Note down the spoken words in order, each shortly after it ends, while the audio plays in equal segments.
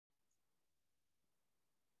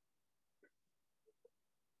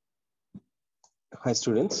Hi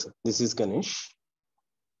students, this is Ganesh.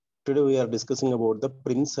 Today we are discussing about the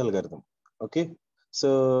Prim's algorithm. Okay,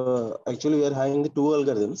 so actually we are having the two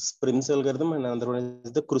algorithms, Prim's algorithm and another one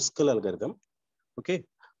is the Kruskal algorithm. Okay,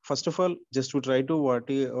 first of all, just to try to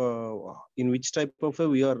in which type of a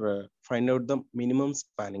we are find out the minimum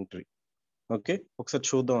spanning tree. Okay, ఒకసారి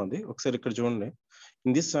చూద్దాం అది ఒకసారి ఇక్కడ చూడండి.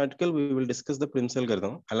 In this article, we will discuss the Prim's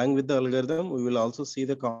algorithm. Along with the algorithm, we will also see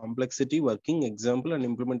the complexity, working example, and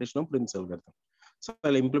implementation of Prim's algorithm. So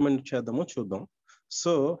I'll implement చేద్దాము చూద్దాం.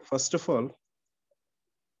 So first of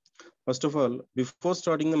all, before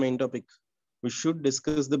starting the main topic, we should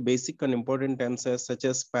discuss the basic and important terms such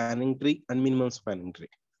as spanning tree and minimum spanning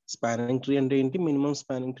tree. Spanning tree అంటే ఏంటి, minimum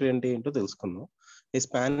spanning tree అంటే ఏంటో తెలుసుకుందాం. A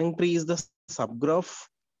spanning tree is the subgraph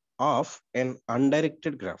of an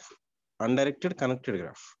undirected graph. Undirected connected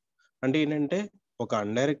graph అంటే ఏంటంటే ఒక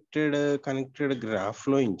undirected connected graph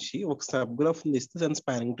లో నుంచి ఒక సబ్ గ్రాఫ్ తీస్తే దాన్ని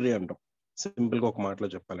స్పానింగ్ ట్రీ అంటాం, సింపుల్ గా ఒక మాటలో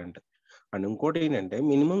చెప్పాలంటే. అండ్ ఇంకోటి ఏంటంటే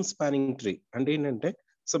మినిమం స్పానింగ్ ట్రీ అంటే ఏంటంటే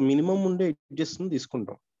సో మినిమం ఉండే ఎడ్జెస్ ని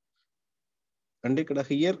తీసుకుంటాం. అంటే ఇక్కడ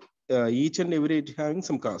here each and every edge having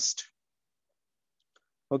some cost.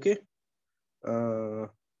 Okay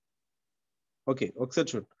okay ఒకసారి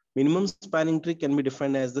చూడు. Minimum spanning tree can be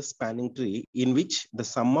defined as the spanning tree in which the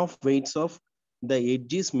sum of weights of the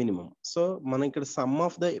edge is minimum. So మనం ఇక్కడ sum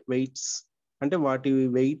of the weights అంటే వాటి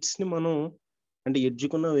weights ని మనం అంటే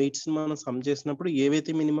ఎడ్జ్కున్న weights ని మనం సమ్ చేసినప్పుడు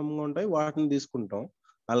ఏవైతే మినిమం గా ఉంటాయో వాటిని తీసుకుంటాం.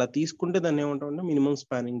 అలా తీసుకుంటే దాన్ని ఏమంటాం అంటే మినిమం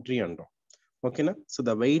స్పానింగ్ ట్రీ అంటాం. ఓకేనా? So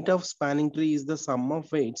the weight of spanning tree is the sum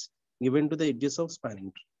of weights given to the edges of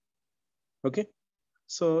spanning tree. Okay,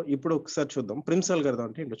 so ఇప్పుడు ఒకసారి చూద్దాం ప్రిమ్స్ అల్గారిథం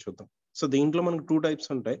అంటే ఏంటో చూద్దాం. సో దీంట్లో మనకు టూ టైప్స్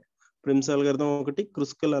ఉంటాయి, ప్రిమ్స్ అల్గారిథం ఒకటి,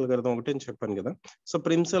 క్రుస్కల్ అల్గారిథం ఒకటి అని చెప్పాను కదా. సో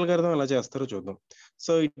ప్రిమ్స్ అల్గారిథం ఎలా చేస్తారో చూద్దాం.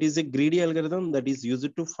 So it is a greedy algorithm that is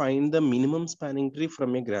used to find the minimum spanning tree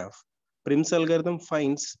from a graph. Prim's algorithm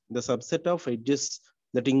finds the subset of edges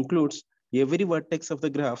that includes every vertex of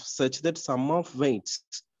the graph such that sum of weights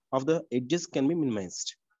of the edges can be minimized.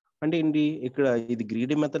 అంటే ఏంటి, ఇక్కడ ఇది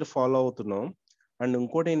greedy method follow అవుతున్నాం. And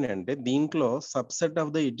ఇంకోటి ఏంటంటే దీంట్లో subset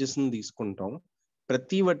of the edges ని తీసుకుంటాం,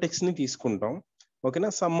 ప్రతి వర్టెక్స్ ని తీసుకుంటాం. ఓకేనా?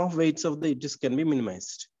 Some of weights of the edges can be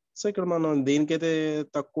minimised. So ఇక్కడ మనం దేనికైతే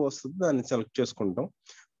తక్కువ వస్తుందో దాన్ని సెలెక్ట్ చేసుకుంటాం.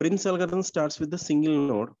 Prim's algorithm starts with the single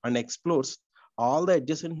node and explores all the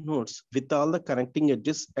adjacent nodes with all the connecting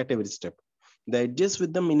edges at every step. The edges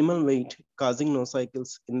with the minimal weight causing no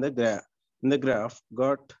cycles in the graph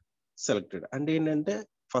got selected. అంటే ఏంటంటే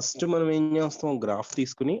first మనం ఏం చేస్తాం, graph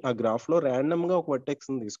తీసుకుని ఆ graph లో random గా ఒక వర్టెక్స్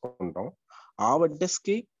ని తీసుకుంటాం. ఆ వర్టెక్స్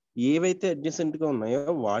కి ఏవైతే అడ్జసెంట్ గా ఉన్నాయో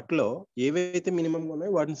వాటిలో ఏవైతే మినిమం గా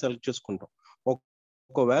ఉన్నాయో వాటిని సెలెక్ట్ చేసుకుంటాం.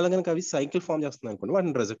 ఒకవేళ కనుక అవి సైకిల్ ఫామ్ చేస్తున్నాయి అనుకోండి,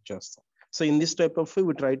 వాటిని రిజెక్ట్ చేస్తాం. So in this type of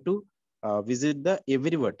we try to visit the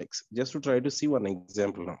every vertex just to try to see one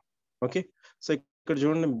example now. Okay, so ఇక్కడ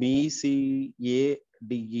చూడండి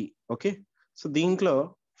BCADE. ఓకే, సో దీంట్లో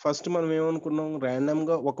ఫస్ట్ మనం ఏమనుకున్నాం, ర్యాండమ్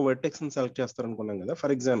గా ఒక వర్టెక్స్ ని సెలెక్ట్ చేస్తారు అనుకున్నాం కదా.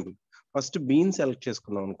 ఫర్ ఎగ్జాంపుల్ ఫస్ట్ బీని సెలెక్ట్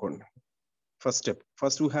చేసుకున్నాం అనుకోండి. First step,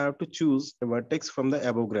 first we have to choose a vertex from the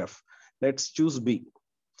above graph. Let's చూస్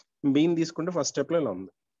బీని తీసుకుంటే ఫస్ట్ స్టెప్ లో ఇలా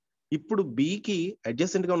ఉంది. ఇప్పుడు బీకి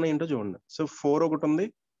అడ్జసెంట్ గా ఉన్నాయి ఏంటో చూడండి. సో 4 ఒకటి ఉంది,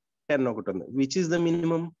 10 ఒకటి ఉంది. Which is the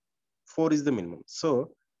minimum? 4 is the minimum. So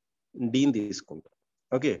D తీసుకుంటాం.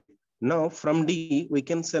 Okay, now from D we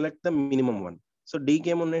can select the minimum one. So D కి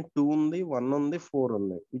ఏమున్నాయి, 2 ఉంది, 1 ఉంది, 4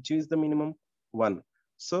 ఉంది. which is the minimum? 1.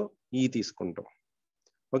 So E తీసుకుంటాం.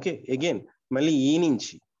 ఓకే, అగైన్ మళ్ళీ ఈ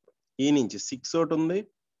నుంచి 6 ఒకటి ఉంది,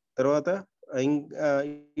 తర్వాత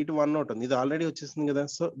ఇటు 1 ఒకటి ఉంది. ఇది ఆల్రెడీ వచ్చేసింది కదా,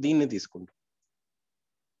 సో దీన్ని తీసుకుంటాం.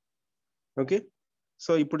 ఓకే,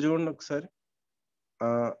 సో ఇప్పుడు చూడండి ఒకసారి.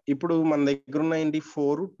 ఇప్పుడు మన దగ్గర ఉన్నాయండి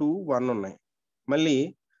 4, 2, 1 ఉన్నాయి. మళ్ళీ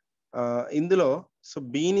ఇందులో సో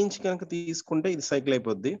బి నుంచి కనుక తీసుకుంటే ఇది సైకిల్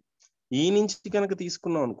అయిపోద్ది. ఈ నుంచి కనుక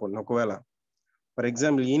తీసుకున్నాం అనుకోండి, ఒకవేళ ఫర్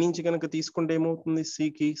ఎగ్జాంపుల్ ఈ నుంచి కనుక తీసుకుంటే ఏమవుతుంది,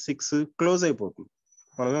 సికి 6 క్లోజ్ అయిపోతుంది.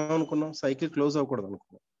 మనం ఏమనుకున్నాం, సైకిల్ క్లోజ్ అవ్వకూడదు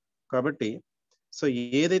అనుకున్నాం. కాబట్టి సో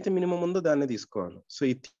ఏదైతే మినిమం ఉందో దాన్ని తీసుకోవాలి. సో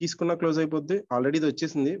ఇది తీసుకున్నా క్లోజ్ అయిపోద్ది. ఆల్రెడీ ఇది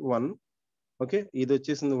వచ్చేసింది 1. ఓకే, ఇది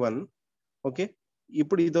వచ్చేసింది 1. ఓకే,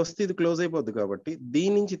 ఇప్పుడు ఇది వస్తే ఇది క్లోజ్ అయిపోద్ది. కాబట్టి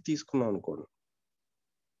దీని నుంచి తీసుకున్నాం అనుకోండి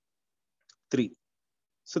 3.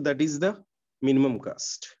 So that is the minimum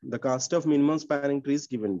cost. The cost of minimum spanning tree is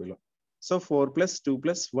given below. So 4 plus 2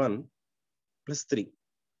 plus 1 plus 3.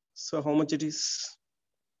 So how much it is?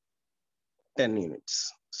 10 units.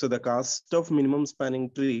 So the cost of minimum spanning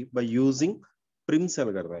tree by using Prim's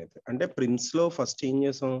algorithm అయితే అంటే Prim's లో first ఏం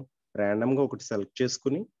చేసాం, random గా ఒకటి select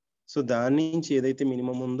చేసుకుని so దాని నుంచి ఏదైతే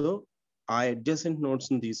మినిమం ఉందో ఆ అడ్జసెంట్ నోట్స్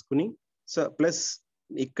ని తీసుకుని సో ప్లస్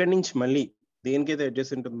ఇక్కడి నుంచి మళ్ళీ దేనికైతే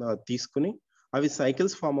అడ్జసెంట్ ఉందో అది తీసుకుని అవి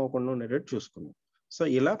సైకిల్స్ ఫామ్ అవ్వకుండా ఉండేటట్టు చూసుకున్నాం. సో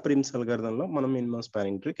ఇలా ప్రిమ్స్ అల్గారిథంలో మనం మినిమం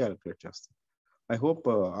స్పానింగ్ ట్రీ క్యాలిక్యులేట్ చేస్తాం. I hope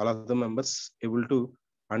all of the members able to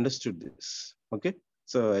understood this. Okay,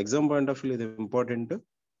 so exam point of view ఇది ఇంపార్టెంట్.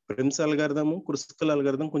 ప్రిమ్స్ అల్గారిథం, క్రుస్కల్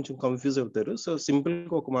అల్గారిథం కొంచెం కన్ఫ్యూజ్ అవుతారు. సో సింపుల్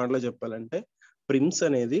గా ఒక మాటలో చెప్పాలంటే ప్రిమ్స్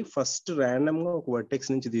అనేది ఫస్ట్ ర్యాండమ్ గా ఒక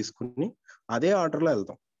వర్టెక్స్ నుంచి తీసుకుని అదే ఆర్డర్ లో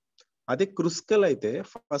వెళ్తాం. అదే క్రుస్కల్ అయితే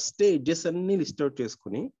ఫస్ట్ ఎడ్జెస్ అన్ని లిస్ట్ అవుట్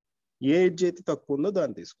చేసుకుని ఏ ఎడ్జ్ అయితే తక్కువ ఉందో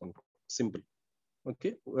దాన్ని తీసుకుంటాం. సింపుల్. ఓకే,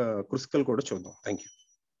 క్రుస్కల్ కూడా చూద్దాం. Thank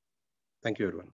you everyone.